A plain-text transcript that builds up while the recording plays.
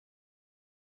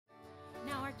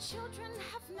children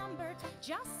have numbered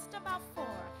just about 4,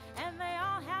 and they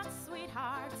all had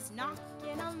sweethearts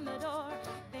knocking on the door.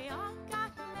 They all got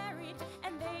married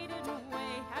and they didn't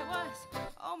wait. I was,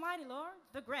 almighty Lord,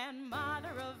 the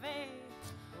grandmother of 8.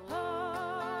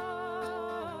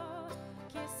 Oh,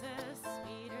 kisses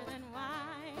sweeter than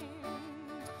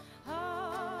wine.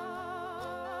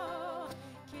 Oh,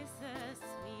 kisses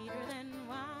sweeter than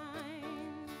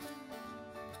wine.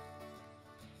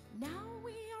 Now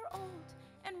we are old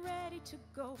and ready to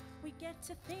go. We get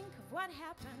to think of what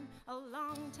happened a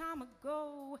long time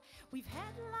ago. We've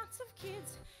had lots of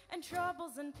kids and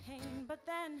troubles and pain, but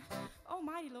then,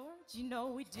 almighty Lord, you know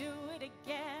we do it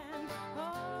again.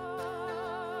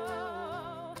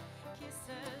 Oh,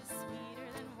 kisses sweeter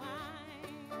than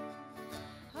wine.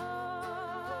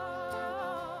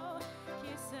 Oh,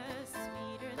 kisses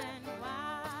sweeter than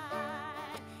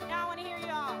wine. Now I want to hear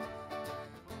you all.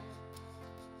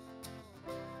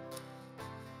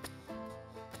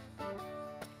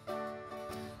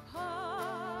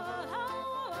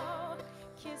 Oh,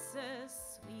 kisses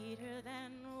sweeter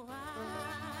than wine.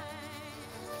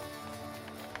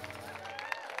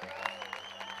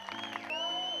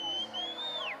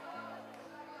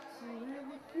 So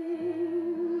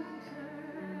everything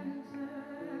turn,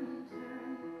 turn,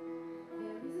 turn.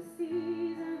 There is a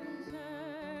season,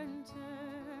 turn,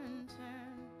 turn,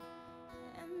 turn.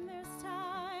 And there's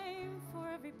time for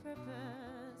every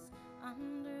purpose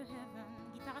under heaven.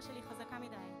 גיטרה שלי חזקה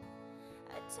מדי.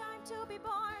 A time to be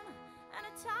born and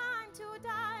a time to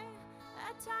die.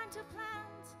 A time to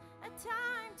plant, a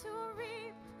time to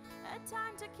reap. A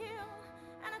time to kill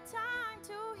and a time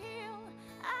to heal.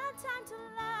 A time to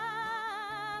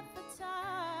laugh, a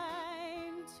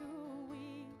time to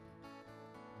weep.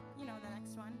 You know the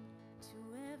next one. To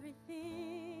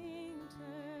everything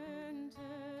turn,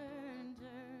 turn,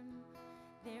 turn.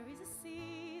 There is a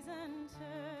season,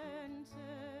 turn,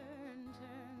 turn,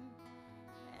 turn.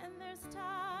 And there's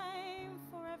time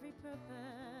for every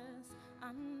purpose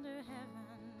under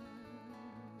heaven.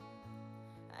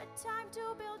 A time to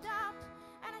build up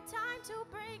and a time to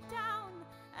break down.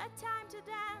 A time to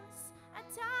dance, a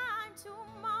time to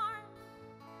mourn.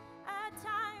 A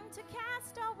time to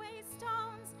cast away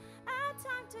stones. A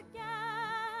time to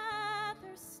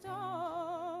gather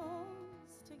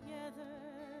stones together.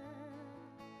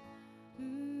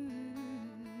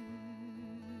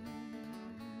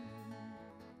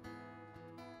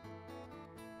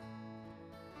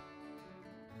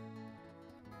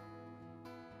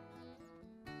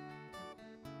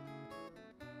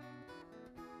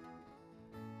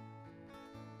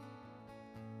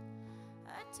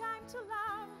 A time to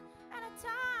love and a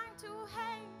time to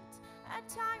hate. A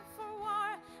time for war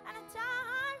and a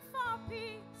time for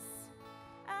peace.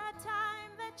 A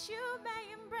time that you may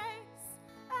embrace.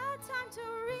 A time to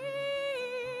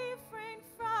refrain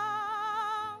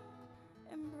from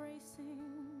embracing.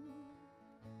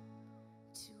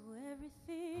 To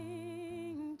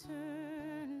everything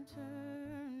turn,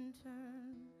 turn,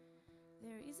 turn.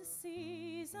 There is a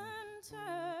season,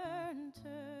 turn,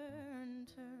 turn,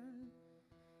 turn.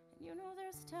 And you know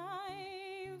there's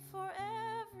time for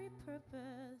every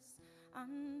purpose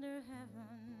under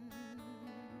heaven.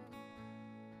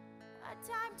 A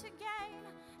time to gain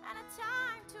and a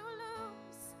time to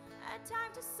lose. A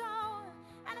time to sow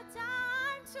and a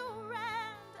time to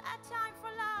rend. A time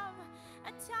for love, a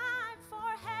time for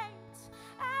hate.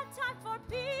 A time for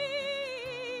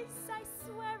peace. I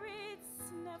swear it's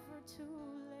never too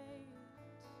late.